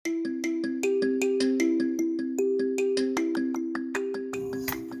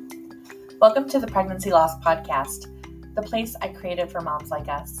Welcome to the Pregnancy Loss Podcast, the place I created for moms like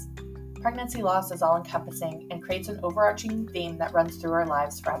us. Pregnancy loss is all-encompassing and creates an overarching theme that runs through our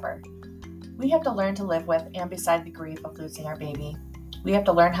lives forever. We have to learn to live with and beside the grief of losing our baby. We have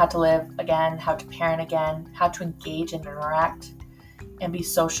to learn how to live again, how to parent again, how to engage and interact and be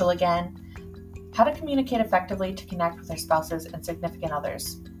social again, how to communicate effectively to connect with our spouses and significant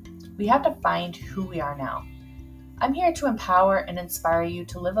others. We have to find who we are now. I'm here to empower and inspire you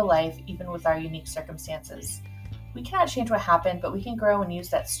to live a life even with our unique circumstances. We cannot change what happened, but we can grow and use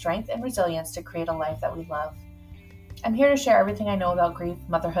that strength and resilience to create a life that we love. I'm here to share everything I know about grief,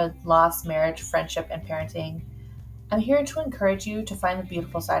 motherhood, loss, marriage, friendship, and parenting. I'm here to encourage you to find the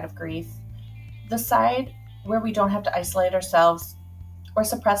beautiful side of grief, the side where we don't have to isolate ourselves or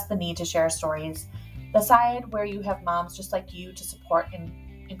suppress the need to share stories, the side where you have moms just like you to support and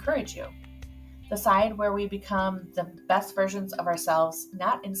encourage you. The side where we become the best versions of ourselves,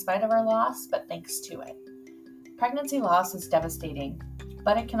 not in spite of our loss, but thanks to it. Pregnancy loss is devastating,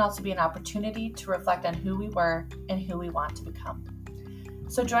 but it can also be an opportunity to reflect on who we were and who we want to become.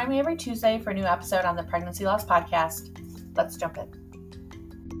 So join me every Tuesday for a new episode on the Pregnancy Loss Podcast. Let's jump in.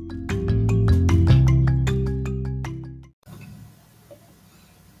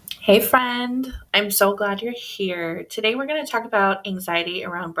 Hey friend, I'm so glad you're here. Today we're going to talk about anxiety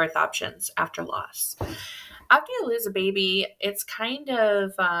around birth options after loss. After you lose a baby, it's kind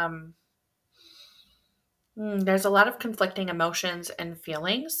of, there's a lot of conflicting emotions and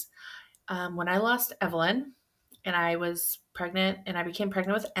feelings. When I lost Evelyn and I was pregnant and I became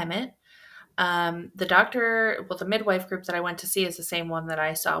pregnant with Emmett, the midwife group that I went to see is the same one that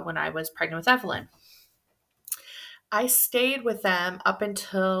I saw when I was pregnant with Evelyn. I stayed with them up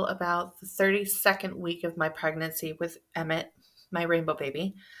until about the 32nd week of my pregnancy with Emmett, my rainbow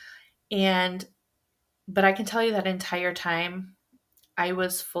baby. But I can tell you that entire time I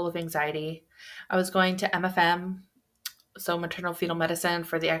was full of anxiety. I was going to MFM, so maternal fetal medicine,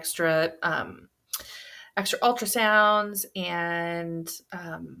 for the extra ultrasounds and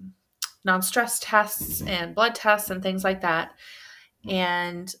non-stress tests and blood tests and things like that.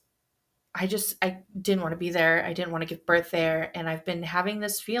 And I didn't want to be there. I didn't want to give birth there. And I've been having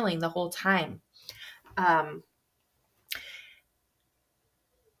this feeling the whole time.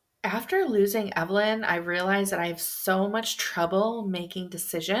 After losing Evelyn, I realized that I have so much trouble making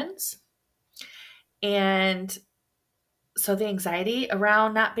decisions. And so the anxiety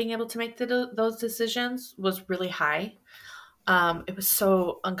around not being able to make those decisions was really high. It was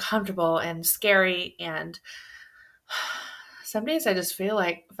so uncomfortable and scary. And some days I just felt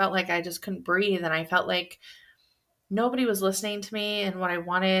like I just couldn't breathe. And I felt like nobody was listening to me and what I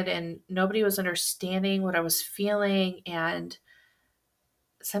wanted, and nobody was understanding what I was feeling. And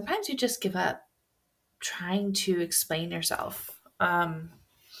sometimes you just give up trying to explain yourself.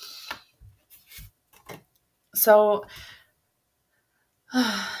 So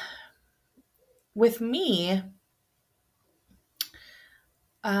with me,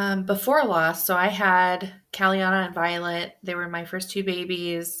 before loss, so I had Caliana and Violet. They were my first two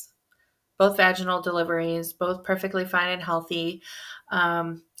babies, both vaginal deliveries, both perfectly fine and healthy.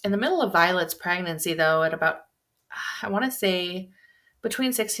 In the middle of Violet's pregnancy, though, at about, I want to say,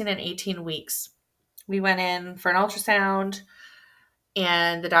 between 16 and 18 weeks, we went in for an ultrasound,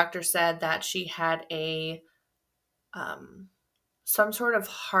 and the doctor said that she had some sort of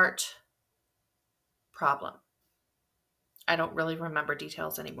heart problem. I don't really remember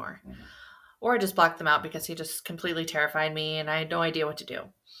details anymore. Or I just blocked them out because he just completely terrified me and I had no idea what to do.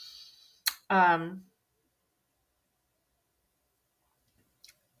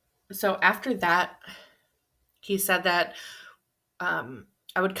 So after that, he said that I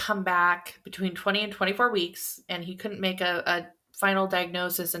would come back between 20 and 24 weeks, and he couldn't make a final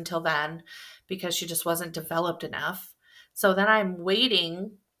diagnosis until then because she just wasn't developed enough. So then I'm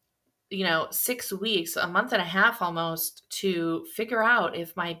waiting 6 weeks, a month and a half almost, to figure out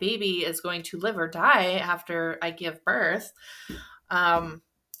if my baby is going to live or die after I give birth.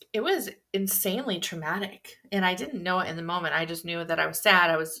 It was insanely traumatic, and I didn't know it in the moment. I just knew that I was sad.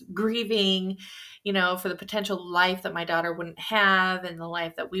 I was grieving, for the potential life that my daughter wouldn't have and the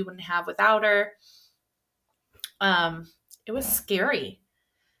life that we wouldn't have without her. It was scary.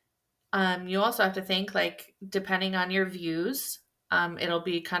 You also have to think, depending on your views, it'll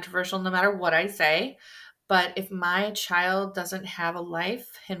be controversial no matter what I say. But if my child doesn't have a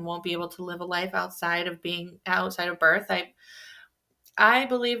life and won't be able to live a life outside of birth, I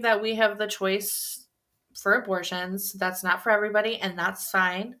believe that we have the choice for abortions. That's not for everybody, and that's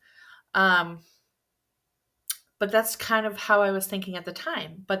fine. But that's kind of how I was thinking at the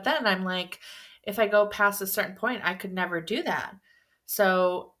time. But then I'm like, if I go past a certain point, I could never do that.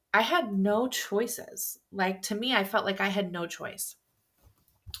 So I had no choices. Like, to me, I felt like I had no choice.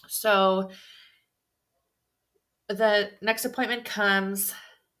 So the next appointment comes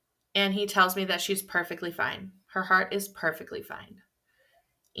and he tells me that she's perfectly fine. Her heart is perfectly fine.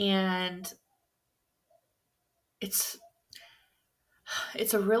 And it's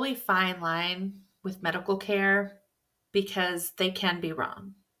a really fine line with medical care because they can be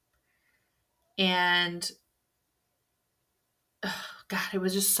wrong. And God, it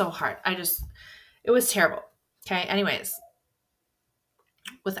was just so hard. It was terrible. Okay. Anyways,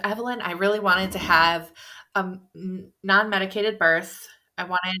 with Evelyn, I really wanted to have a non-medicated birth. I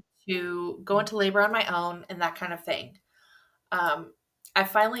wanted to go into labor on my own and that kind of thing. I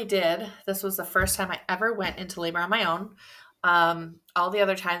finally did. This was the first time I ever went into labor on my own. All the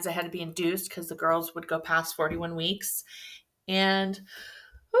other times I had to be induced because the girls would go past 41 weeks. And,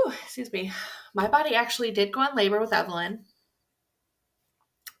 excuse me, my body actually did go in labor with Evelyn.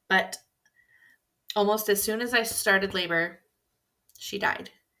 But almost as soon as I started labor, she died.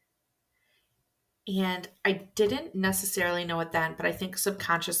 And I didn't necessarily know it then, but I think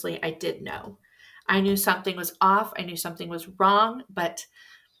subconsciously I did know. I knew something was off. I knew something was wrong, but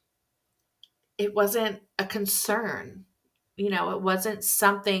it wasn't a concern. It wasn't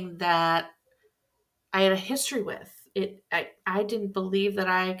something that I had a history with. I didn't believe that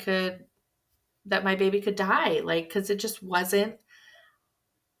that my baby could die, because it just wasn't,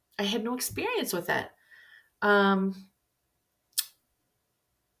 I had no experience with it. Then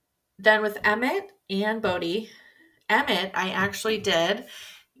with Emmett and Bodhi, Emmett, I actually did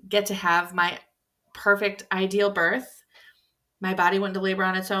get to have my perfect ideal birth. My body went into labor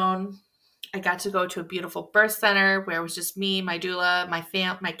on its own. I got to go to a beautiful birth center where it was just me, my doula,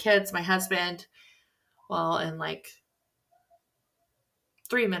 my kids, my husband, and like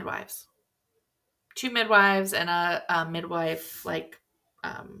 3 midwives, 2 midwives and a midwife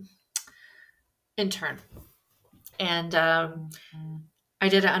intern. And I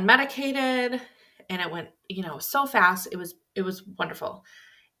did it unmedicated, and it went so fast. It was wonderful.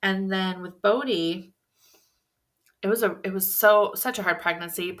 And then with Bodhi, it was such a hard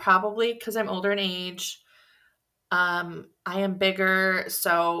pregnancy, probably because I'm older in age. I am bigger,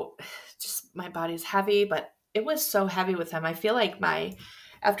 so just my body's heavy, but it was so heavy with him. I feel like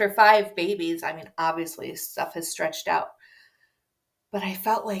after 5 babies, I mean, obviously stuff has stretched out, but I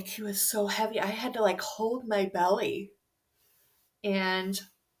felt like he was so heavy. I had to hold my belly, and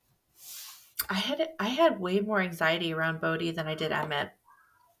I had way more anxiety around Bodhi than I did Emmett.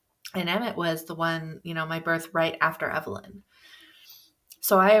 And Emmett was the one, my birth right after Evelyn.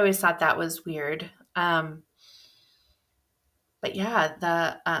 So I always thought that was weird. But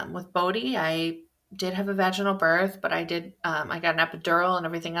yeah, with Bodhi, I did have a vaginal birth, but I got an epidural and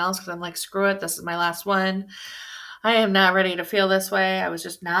everything else because I'm like, screw it, this is my last one. I am not ready to feel this way. I was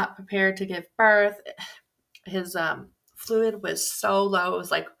just not prepared to give birth. His fluid was so low. It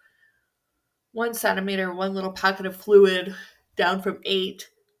was like 1 centimeter, one little pocket of fluid down from 8,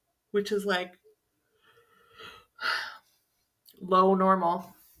 which is like low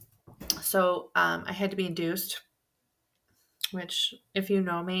normal. So I had to be induced, which if you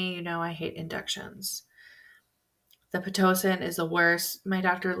know me, I hate inductions. The Pitocin is the worst. My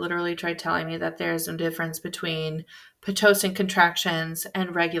doctor literally tried telling me that there's a difference between Pitocin contractions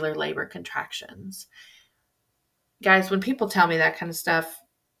and regular labor contractions. Guys, when people tell me that kind of stuff,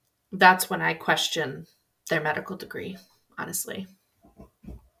 that's when I question their medical degree, honestly.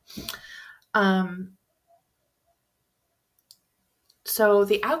 So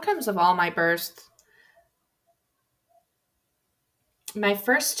the outcomes of all my births, my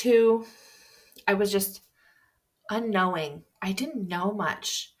first 2, I was just unknowing. I didn't know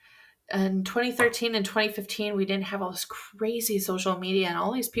much. In 2013 and 2015, we didn't have all this crazy social media and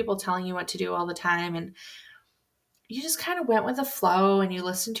all these people telling you what to do all the time. And you just kind of went with the flow and you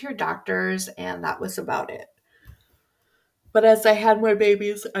listened to your doctors, and that was about it. But as I had more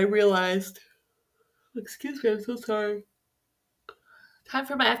babies, I realized, excuse me, I'm so sorry. Time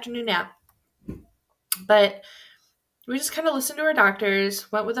for my afternoon nap. But we just kind of listened to our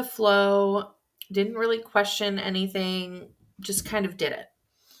doctors, went with the flow, didn't really question anything, just kind of did it.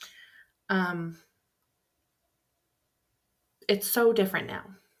 It's so different now.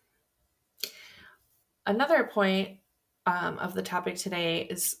 Another point of the topic today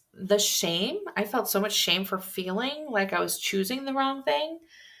is the shame. I felt so much shame for feeling like I was choosing the wrong thing.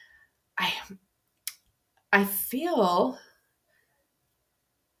 I feel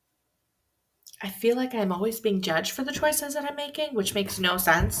like I'm always being judged for the choices that I'm making, which makes no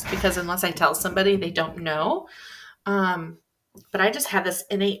sense because unless I tell somebody, they don't know. But I just had this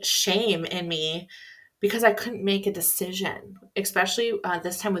innate shame in me because I couldn't make a decision, especially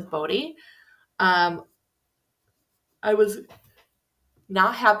this time with Bodhi. I was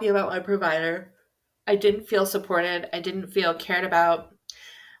not happy about my provider. I didn't feel supported. I didn't feel cared about.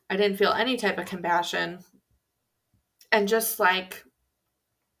 I didn't feel any type of compassion and just like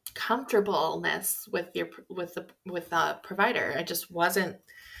comfortableness with the provider. I just wasn't.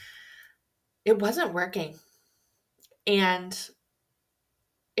 It wasn't working, and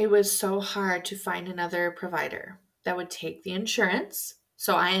it was so hard to find another provider that would take the insurance.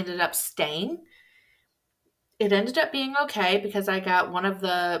 So I ended up staying. It ended up being okay because I got one of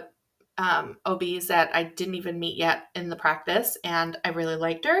the OBs that I didn't even meet yet in the practice, and I really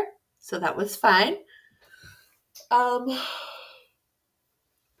liked her. So that was fine. But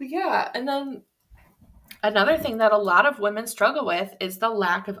yeah, and then another thing that a lot of women struggle with is the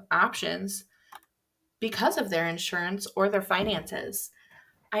lack of options because of their insurance or their finances.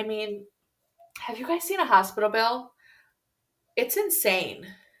 I mean, have you guys seen a hospital bill? It's insane.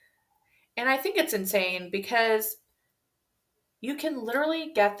 And I think it's insane because you can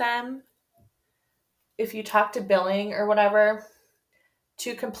literally get them, if you talk to billing or whatever,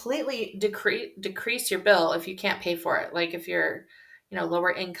 to completely decrease your bill if you can't pay for it. Like if you're,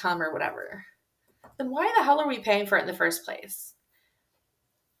 lower income or whatever. Then why the hell are we paying for it in the first place?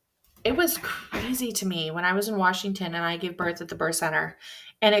 It was crazy to me when I was in Washington and I gave birth at the birth center,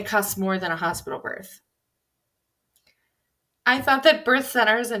 and it costs more than a hospital birth. I thought that birth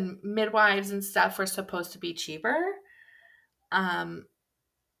centers and midwives and stuff were supposed to be cheaper,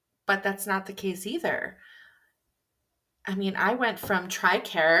 but that's not the case either. I mean, I went from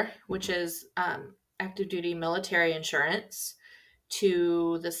TRICARE, which is active duty military insurance,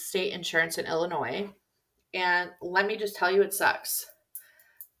 to the state insurance in Illinois, and let me just tell you, it sucks.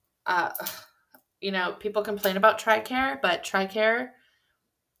 People complain about TRICARE, but TRICARE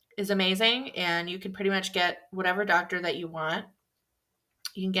is amazing, and you can pretty much get whatever doctor that you want.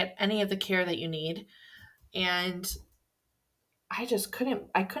 You can get any of the care that you need, and I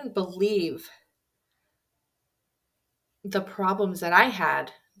couldn't believe the problems that I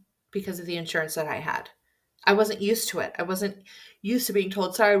had because of the insurance that I had. I wasn't used to it. I wasn't used to being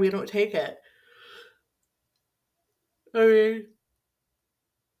told, sorry, we don't take it. I mean,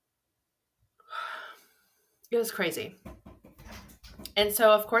 it was crazy. And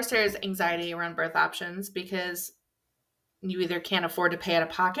so, of course, there's anxiety around birth options because you either can't afford to pay out of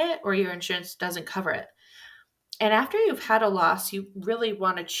pocket or your insurance doesn't cover it. And after you've had a loss, you really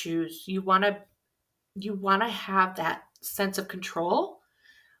want to choose. You want to have that sense of control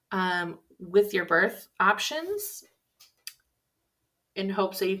with your birth options in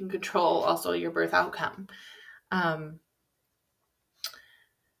hopes that you can control also your birth outcome.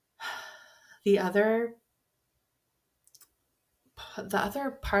 The other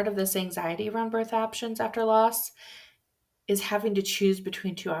part of this anxiety around birth options after loss is having to choose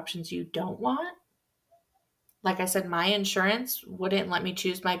between two options you don't want. Like I said, my insurance wouldn't let me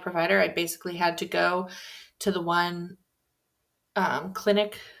choose my provider. I basically had to go to the one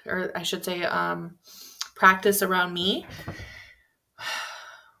clinic, or I should say practice around me.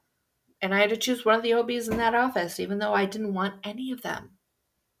 And I had to choose one of the OBs in that office, even though I didn't want any of them.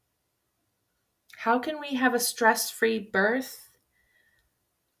 How can we have a stress-free birth?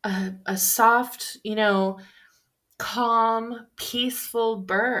 A soft, calm, peaceful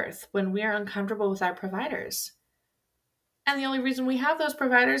birth when we are uncomfortable with our providers. And the only reason we have those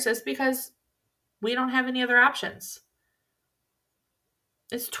providers is because we don't have any other options.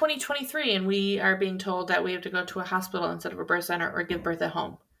 It's 2023 and we are being told that we have to go to a hospital instead of a birth center or give birth at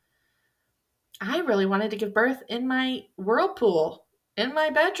home. I really wanted to give birth in my whirlpool, in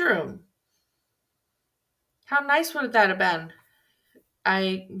my bedroom. How nice would that have been?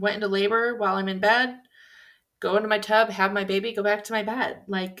 I went into labor while I'm in bed, go into my tub, have my baby, go back to my bed.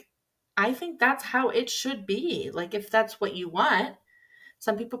 Like, I think that's how it should be. Like, if that's what you want.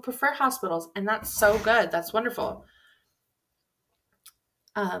 Some people prefer hospitals, and that's so good. That's wonderful.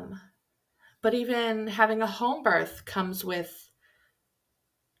 But even having a home birth comes with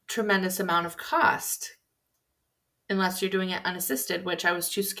tremendous amount of cost, unless you're doing it unassisted, which I was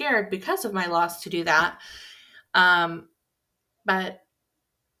too scared because of my loss to do that. But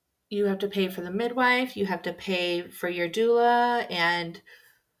you have to pay for the midwife, you have to pay for your doula, and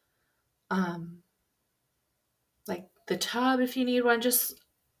like the tub if you need one, just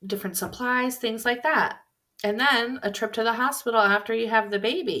different supplies, things like that. And then a trip to the hospital after you have the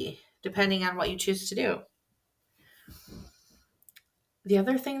baby, depending on what you choose to do. The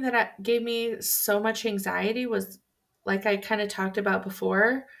other thing that gave me so much anxiety was, like I kind of talked about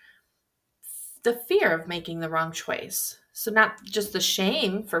before, the fear of making the wrong choice. So not just the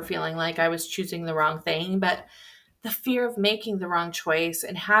shame for feeling like I was choosing the wrong thing, but the fear of making the wrong choice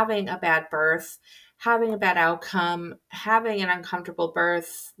and having a bad birth, having a bad outcome, having an uncomfortable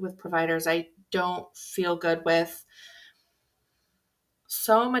birth with providers I don't feel good with.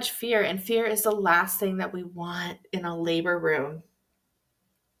 So much fear, and fear is the last thing that we want in a labor room.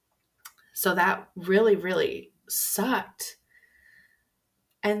 So that really, really sucked.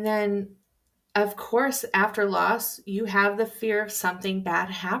 And then, of course, after loss, you have the fear of something bad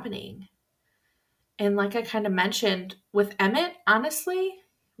happening. And like I kind of mentioned with Emmett, honestly,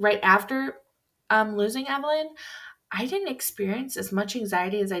 right after losing Evelyn, I didn't experience as much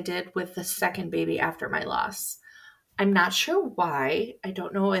anxiety as I did with the second baby after my loss. I'm not sure why. I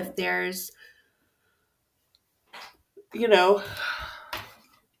don't know if there's,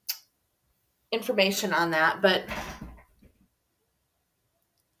 information on that, but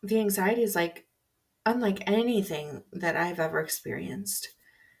the anxiety is like unlike anything that I've ever experienced.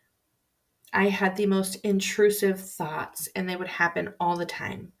 I had the most intrusive thoughts, and they would happen all the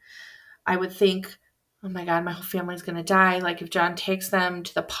time. I would think, oh my God, my whole family's going to die. Like if John takes them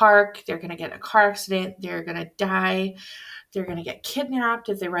to the park, they're going to get in a car accident. They're going to die. They're going to get kidnapped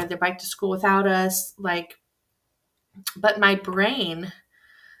if they ride their bike to school without us. But my brain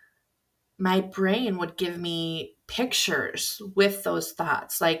would give me pictures with those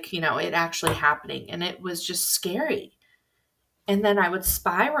thoughts, it actually happening. And it was just scary. And then I would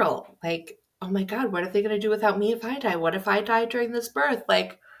spiral like, oh my God, what are they going to do without me if I die? What if I die during this birth?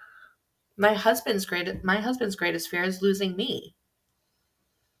 Like my husband's greatest fear is losing me.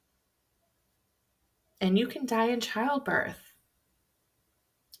 And you can die in childbirth.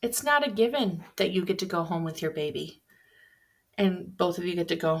 It's not a given that you get to go home with your baby and both of you get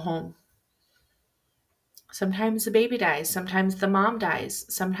to go home. Sometimes the baby dies. Sometimes the mom dies.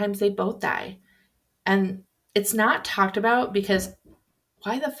 Sometimes they both die. And it's not talked about because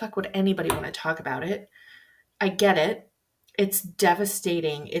why the fuck would anybody want to talk about it? I get it. It's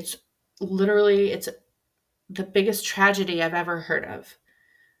devastating. It's the biggest tragedy I've ever heard of.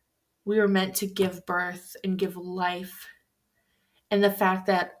 We were meant to give birth and give life. And the fact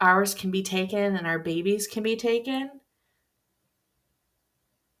that ours can be taken and our babies can be taken,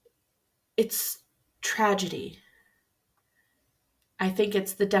 it's tragedy. I think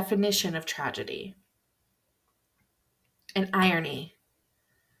it's the definition of tragedy and irony.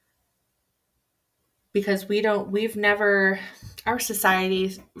 Because our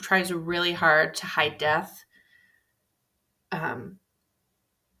society tries really hard to hide death. And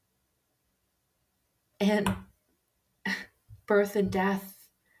birth and death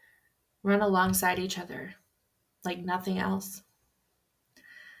run alongside each other like nothing else.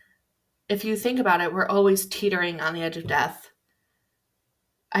 If you think about it, we're always teetering on the edge of death.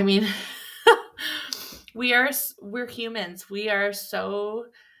 I mean, we're humans. We are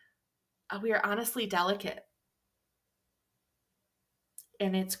honestly delicate.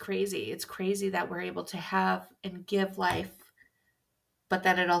 And it's crazy. It's crazy that we're able to have and give life, but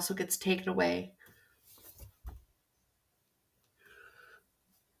that it also gets taken away.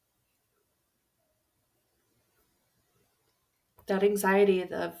 That anxiety,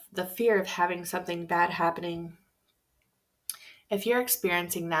 the fear of having something bad happening. If you're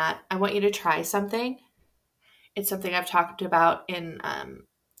experiencing that, I want you to try something. It's something I've talked about in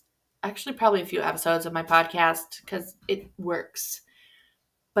actually probably a few episodes of my podcast because it works.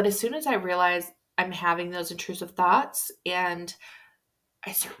 But as soon as I realize I'm having those intrusive thoughts and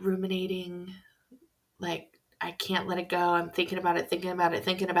I start ruminating, like I can't let it go. I'm thinking about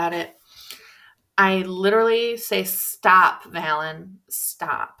it. I literally say, stop, Valen,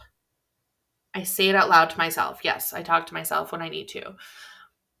 stop. I say it out loud to myself. Yes, I talk to myself when I need to.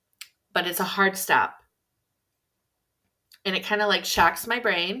 But it's a hard stop. And it kind of like shocks my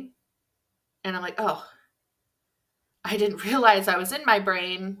brain. And I'm like, oh, I didn't realize I was in my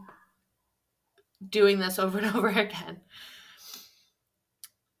brain doing this over and over again.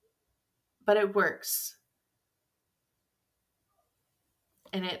 But it works.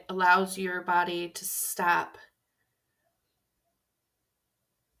 And it allows your body to stop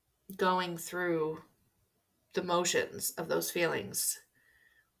going through the motions of those feelings.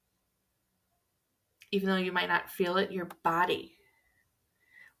 Even though you might not feel it, your body,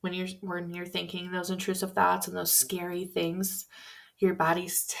 when you're thinking those intrusive thoughts and those scary things, your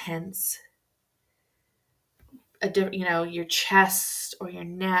body's tense. Your chest or your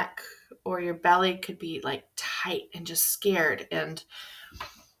neck or your belly could be like tight and just scared, and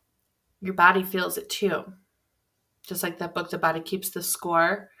your body feels it too. Just like that book, The Body Keeps the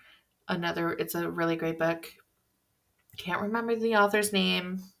Score. It's a really great book. Can't remember the author's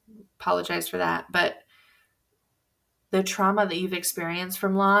name. Apologize for that. But the trauma that you've experienced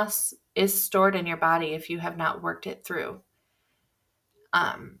from loss is stored in your body if you have not worked it through.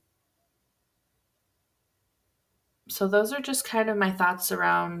 So those are just kind of my thoughts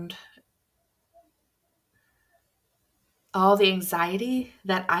around all the anxiety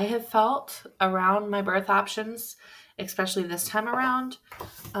that I have felt around my birth options, especially this time around.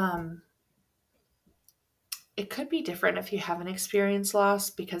 It could be different if you haven't experienced loss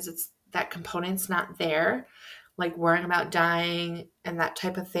because that component's not there, like worrying about dying and that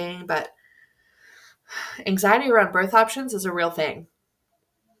type of thing. But anxiety around birth options is a real thing.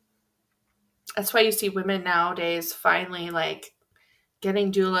 That's why you see women nowadays finally like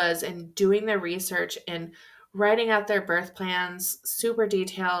getting doulas and doing their research and writing out their birth plans super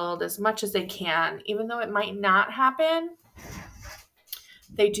detailed as much as they can. Even though it might not happen,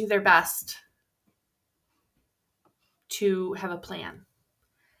 they do their best to have a plan.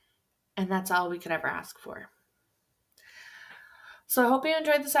 And that's all we could ever ask for. So I hope you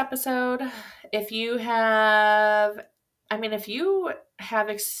enjoyed this episode. If you have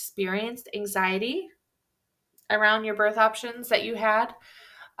experienced anxiety around your birth options that you had,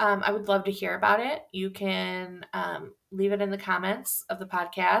 I would love to hear about it. You can leave it in the comments of the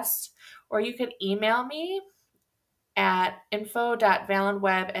podcast, or you could email me at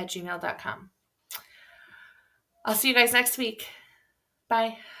info.valenweb@gmail.com. I'll see you guys next week.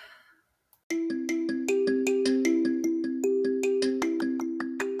 Bye.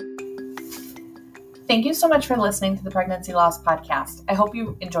 Thank you so much for listening to the Pregnancy Loss Podcast. I hope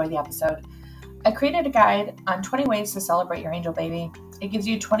you enjoyed the episode. I created a guide on 20 ways to celebrate your angel baby. It gives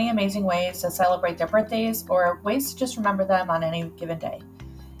you 20 amazing ways to celebrate their birthdays or ways to just remember them on any given day.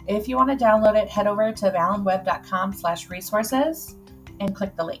 If you want to download it, head over to valenweb.com/resources and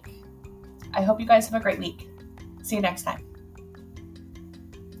click the link. I hope you guys have a great week. See you next time.